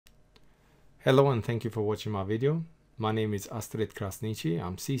Hello and thank you for watching my video. My name is Astrid Krasniqi.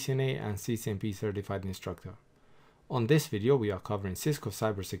 I'm CCNA and CCNP certified instructor. On this video we are covering Cisco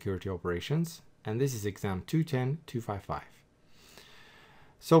cybersecurity operations and this is exam 210-255.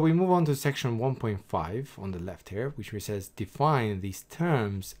 So we move on to section 1.5 on the left here, which says define these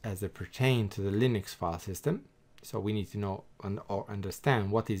terms as they pertain to the Linux file system. So we need to know or understand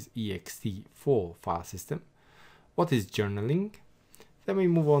what is ext4 file system, what is journaling. Then we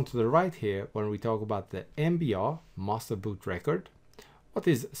move on to the right here when we talk about the MBR, master boot record, what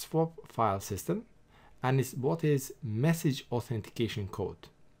is swap file system, and what is message authentication code.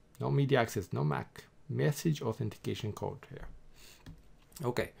 No media access, no Mac, message authentication code here.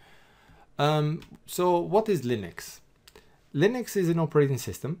 Okay, so what is Linux? Linux is an operating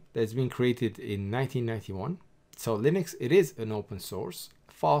system that's been created in 1991. So Linux, it is an open source,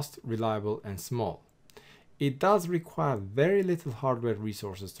 fast, reliable, and small. It does require very little hardware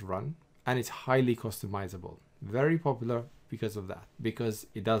resources to run, and it's highly customizable. Very popular because of that, because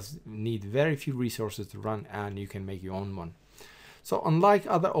it does need very few resources to run and you can make your own one. So unlike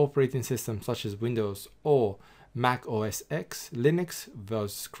other operating systems such as Windows or Mac OS X, Linux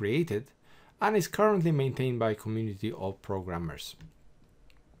was created and is currently maintained by a community of programmers.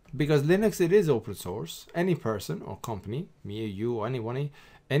 Because Linux, it is open source, any person or company, me or you or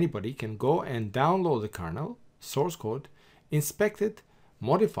anybody can go and download the kernel, source code, inspect it,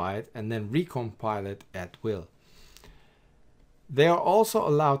 modify it, and then recompile it at will. They are also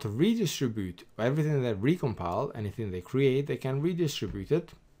allowed to redistribute everything they recompile, anything they create, they can redistribute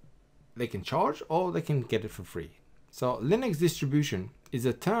it. They can charge or they can get it for free. So Linux distribution is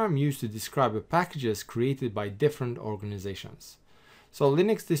a term used to describe packages created by different organizations. So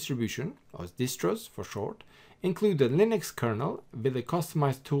Linux distribution, or distros for short, include the Linux kernel with the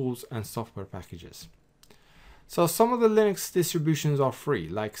customized tools and software packages. So some of the Linux distributions are free,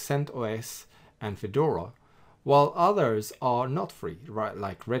 like CentOS and Fedora, while others are not free, right,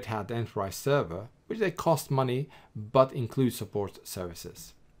 like Red Hat Enterprise Server, which they cost money but include support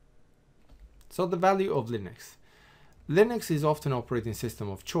services. So the value of Linux. Linux is often an operating system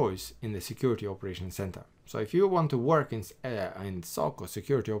of choice in the Security Operations Center. So if you want to work in SOC or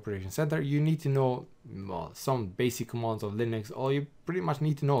Security Operations Center, you need to know some basic commands of Linux, or you pretty much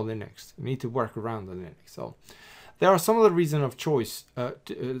need to know Linux. You need to work around the Linux. So there are some of the reasons of choice.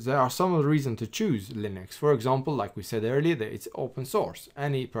 There are some of the reasons to choose Linux. For example, like we said earlier, that it's open source.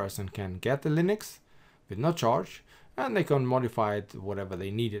 Any person can get the Linux with no charge, and they can modify it whatever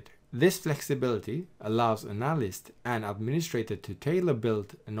they need it. This flexibility allows analysts and administrators to tailor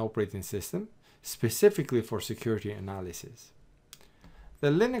build an operating system specifically for security analysis.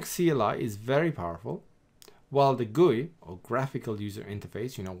 The Linux CLI is very powerful, while the GUI, or graphical user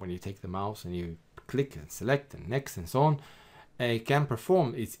interface, you know, when you take the mouse and you click and select and next and so on, can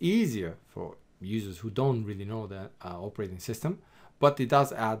perform. It's easier for users who don't really know the operating system, but it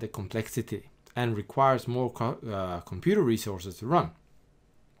does add the complexity and requires more computer resources to run.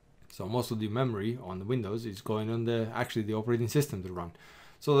 So most of the memory on the Windows is going on the operating system to run.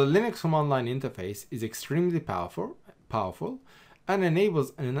 So the Linux command line interface is extremely powerful and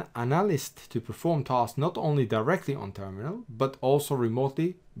enables an analyst to perform tasks not only directly on terminal, but also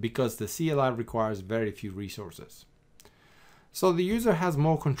remotely, because the CLI requires very few resources. So the user has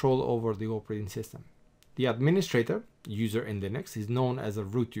more control over the operating system. The administrator user in Linux is known as a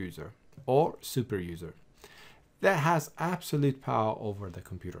root user or super user that has absolute power over the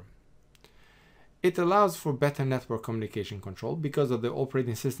computer. It allows for better network communication control because of the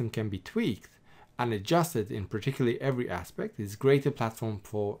operating system can be tweaked and adjusted in particularly every aspect. It's a greater platform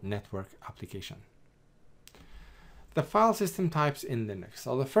for network application. The file system types in Linux.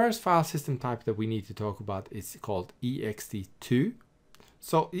 So the first file system type that we need to talk about is called ext2.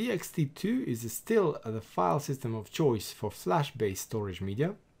 So ext2 is still the file system of choice for flash-based storage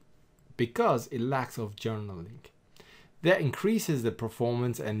media because it lacks of journaling. That increases the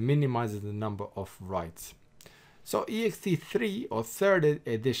performance and minimizes the number of writes. So ext3, or third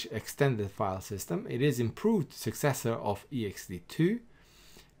edition extended file system, it is improved successor of ext2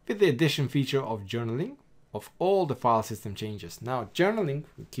 with the addition feature of journaling of all the file system changes. Now journaling,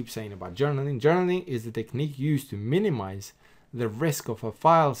 we keep saying about journaling. Journaling is the technique used to minimize the risk of a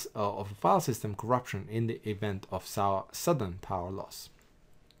file system corruption in the event of sudden power loss.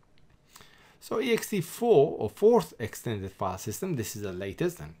 So ext4, or fourth extended file system, this is the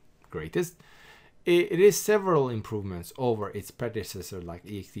latest and greatest. It is several improvements over its predecessor like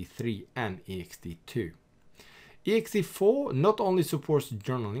ext3 and ext2. ext4 not only supports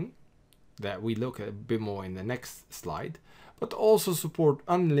journaling, that we look at a bit more in the next slide, but also support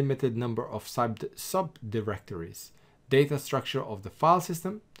unlimited number of subdirectories, data structure of the file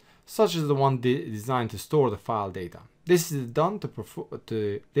system, such as the one designed to store the file data. This is done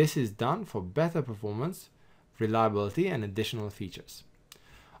for better performance, reliability, and additional features.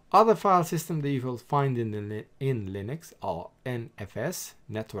 Other file systems that you will find in Linux are NFS,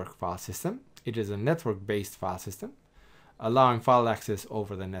 Network File System. It is a network-based file system, allowing file access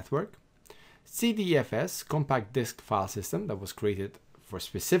over the network. CDFS, Compact Disk File System, that was created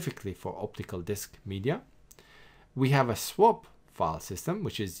specifically for optical disk media. We have a swap file system,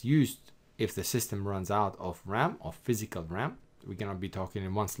 which is used if the system runs out of RAM, or physical RAM. We're going to be talking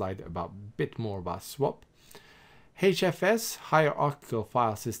in one slide about a bit more about swap. HFS, Hierarchical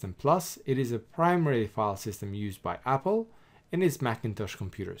File System Plus. It is a primary file system used by Apple in its Macintosh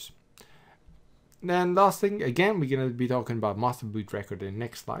computers. Then last thing, again, we're going to be talking about master boot record in the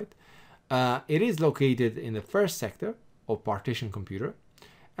next slide. It is located in the first sector of partition computer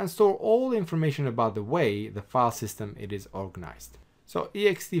and store all information about the way the file system it is organized. So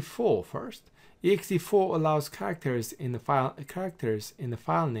ext4 first. ext4 allows characters in the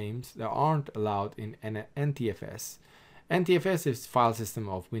file names that aren't allowed in NTFS. NTFS is file system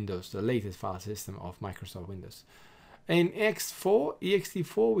of Windows, the latest file system of Microsoft Windows. In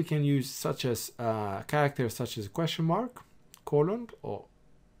ext4 we can use such as characters such as question mark, colon, or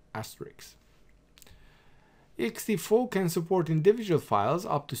asterisk. ext4 can support individual files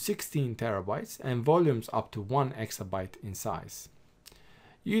up to 16 terabytes and volumes up to 1 exabyte in size.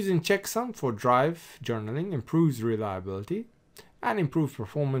 Using checksum for drive journaling improves reliability and improves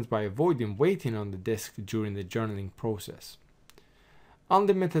performance by avoiding waiting on the disk during the journaling process.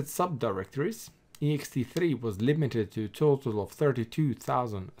 Unlimited subdirectories. ext3 was limited to a total of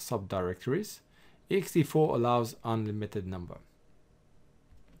 32,000 subdirectories. ext4 allows unlimited number.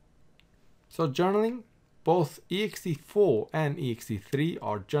 So journaling, both ext4 and ext3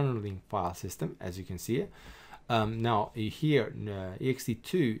 are journaling file system, as you can see here. Now here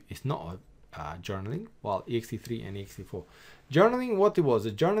ext2 is not journaling, while ext3 and ext4. Journaling, what it was,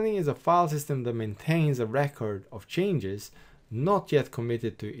 journaling is a file system that maintains a record of changes not yet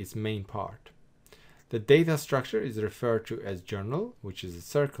committed to its main part. The data structure is referred to as journal, which is a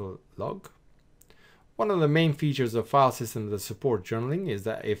circle log. One of the main features of file systems that support journaling is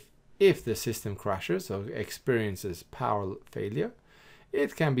that if the system crashes or experiences power failure,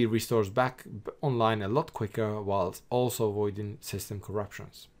 it can be restored back online a lot quicker, whilst also avoiding system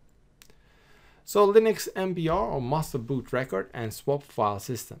corruptions. So Linux MBR, or master boot record, and swap file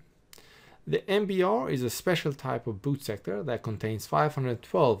system. The MBR is a special type of boot sector that contains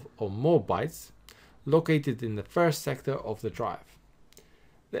 512 or more bytes located in the first sector of the drive.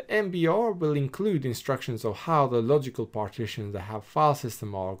 The MBR will include instructions of how the logical partitions that have file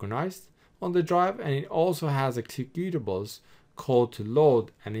system are organized on the drive, and it also has executables called to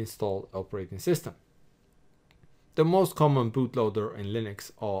load and install operating system. The most common bootloader in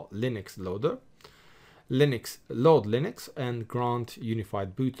Linux are Linux Loader, Linux Load Linux, and Grant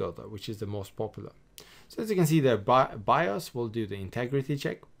Unified Bootloader, which is the most popular. So as you can see there, BIOS will do the integrity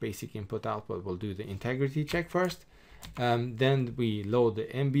check. Basic input output will do the integrity check first. Then we load the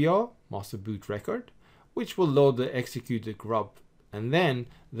MBR, master boot record, which will load the executed grub, and then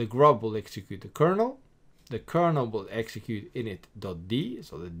the grub will execute the kernel. The kernel will execute init.d,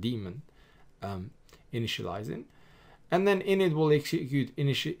 so the daemon initializing, and then init will execute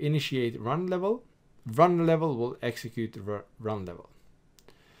initiate run level. Run level will execute run level.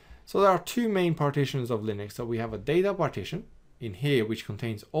 So there are two main partitions of Linux. So we have a data partition in here, which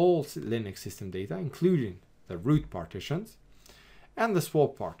contains all Linux system data, including the root partitions, and the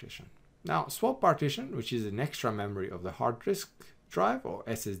swap partition. Now, swap partition, which is an extra memory of the hard disk drive, or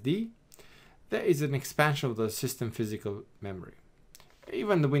SSD, there is an expansion of the system physical memory.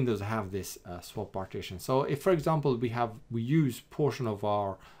 Even the Windows have this swap partition. So if, for example, we use portion of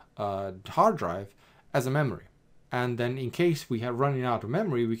our hard drive as a memory, and then in case we have running out of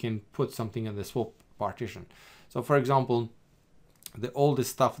memory, we can put something in the swap partition. So for example, all the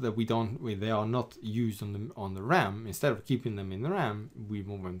stuff that they are not used on the RAM, instead of keeping them in the RAM, we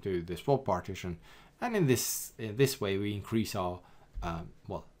move them to the swap partition, and in this way we increase our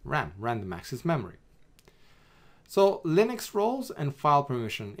RAM, random access memory. So Linux roles and file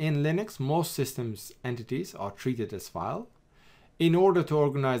permission. In Linux, most systems entities are treated as file. In order to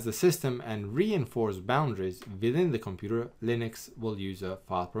organize the system and reinforce boundaries within the computer, Linux will use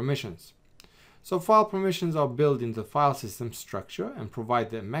file permissions. So file permissions are built into file system structure and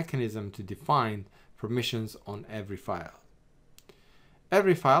provide the mechanism to define permissions on every file.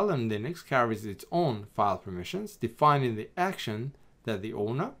 Every file in Linux carries its own file permissions, defining the action that the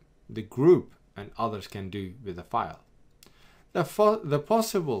owner, the group, and others can do with the file. The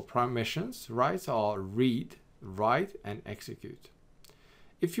possible permissions rights are read, write, and execute.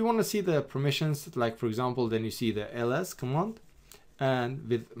 if you want to see the permissions, like for example, then you see the ls command, and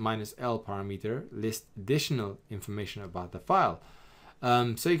with -l parameter list additional information about the file.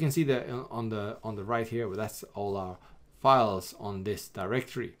 So you can see that on the right here, that's all our files on this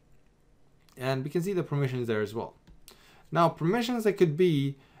directory, and we can see the permissions there as well. Now permissions, that could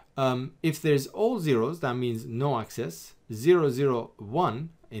be if there's all zeros, that means no access. 0, 0, 1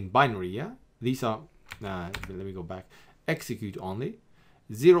 in binary, yeah, these are let me go back, execute only.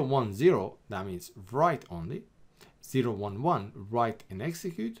 0, 1, 0, that means write only. 0, 1, 1, write and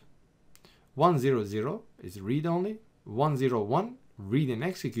execute. 1, 0, 0 is read only. 1, 0, 1, read and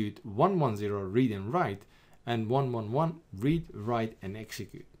execute. 1, 1, 0, read and write. And 1, 1, 1, read, write and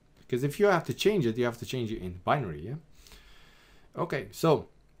execute. Because if you have to change it, you have to change it in binary, yeah? Okay, so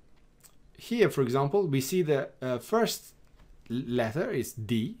here, for example, we see the first letter is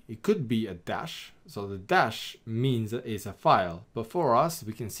D. It could be a dash. So the dash means that it's a file. But for us,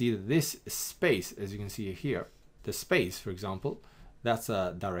 we can see that this space, as you can see here, the space, for example, that's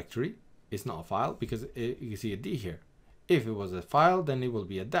a directory. It's not a file because you can see a D here. If it was a file, then it will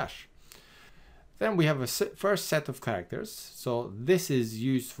be a dash. Then we have a first set of characters. So this is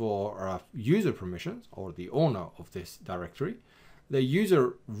used for user permissions, or the owner of this directory. The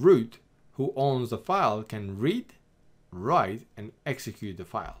user root who owns the file can read, write and execute the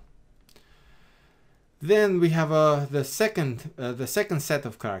file. Then we have the second set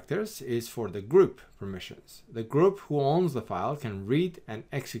of characters is for the group permissions. The group who owns the file can read and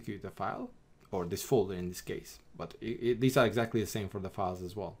execute the file, or this folder in this case, but these are exactly the same for the files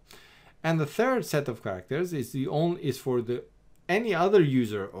as well. And the third set of characters is for any other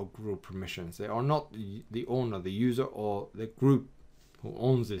user or group permissions. They are not the owner, the user, or the group who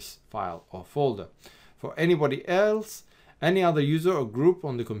owns this file or folder. For anybody else, any other user or group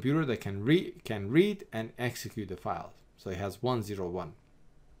on the computer that can read and execute the file. So it has 1, 0, 1.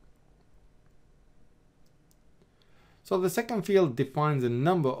 So the second field defines the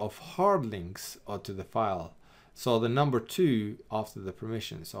number of hard links to the file. So the number 2 after the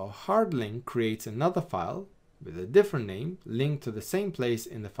permission. So a hard link creates another file with a different name linked to the same place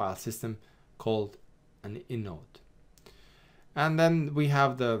in the file system called an inode. And then we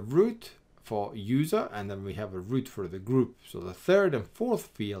have the root for user, and then we have a root for the group. So the third and fourth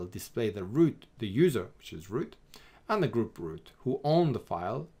field display the root, the user, which is root, and the group root, who own the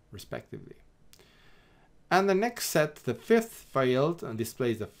file respectively. And the next set, the fifth field,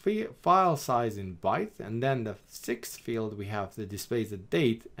 displays the file size in bytes, and then the sixth field we have that displays the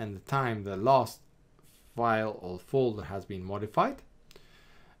date and the time the last file or folder has been modified.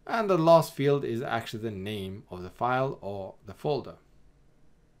 And the last field is actually the name of the file or the folder.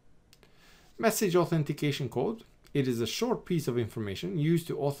 Message authentication code. It is a short piece of information used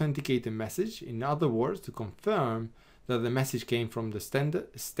to authenticate a message. In other words, to confirm that the message came from the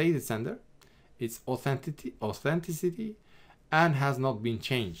stated sender, its authenticity, and has not been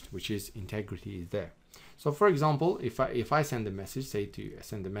changed, which is integrity is there. So for example, if I send a message,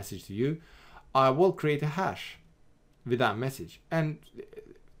 send a message to you, I will create a hash with that message. And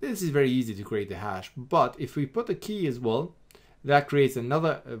this is very easy to create a hash, but if we put a key as well, that creates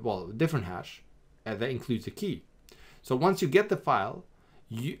another, different hash that includes a key. So once you get the file,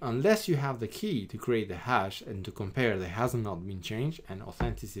 unless you have the key to create the hash and to compare that has not been changed and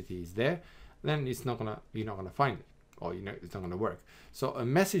authenticity is there, then you're not gonna find it, or it's not gonna work. So a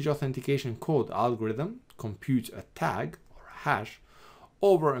message authentication code algorithm computes a tag or a hash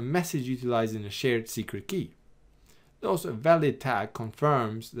over a message utilizing a shared secret key. Thus, a valid tag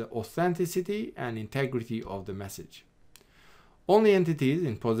confirms the authenticity and integrity of the message. Only entities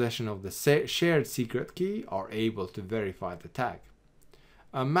in possession of the shared secret key are able to verify the tag.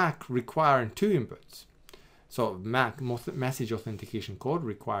 A MAC requiring 2 inputs. So MAC message authentication code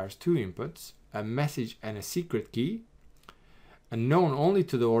requires 2 inputs, a message and a secret key, and known only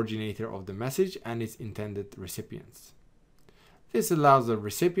to the originator of the message and its intended recipients. This allows the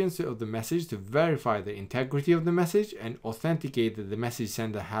recipients of the message to verify the integrity of the message and authenticate that the message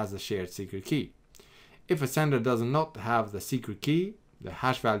sender has a shared secret key. If a sender does not have the secret key, the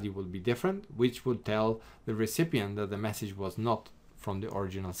hash value will be different, which would tell the recipient that the message was not from the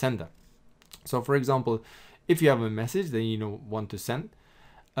original sender. So for example, if you have a message that you want to send,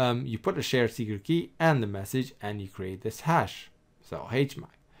 you put a shared secret key and the message, and you create this hash, so HMAC.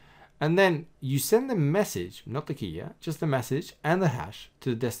 And then you send the message, not the key, just the message and the hash to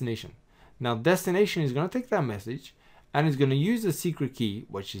the destination. Now destination is going to take that message and it's going to use the secret key,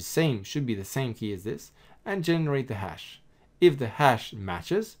 which is should be the same key as this, and generate the hash. If the hash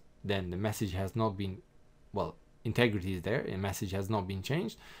matches, then the message has not been, integrity is there, a message has not been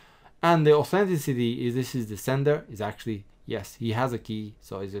changed. And the authenticity is this is the sender, is actually Yes, he has a key,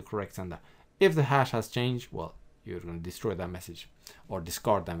 so it's the correct sender. If the hash has changed, well, you're going to destroy that message or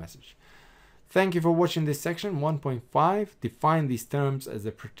discard that message. Thank you for watching this section. 1.5, define these terms as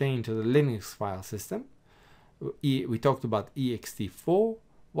they pertain to the Linux file system. We talked about ext4,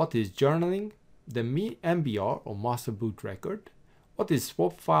 what is journaling, the MBR or master boot record, what is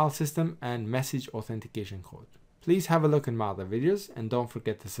swap file system, and message authentication code. Please have a look at my other videos and don't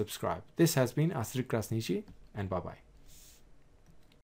forget to subscribe. This has been Astrid Krasniqi, and bye bye.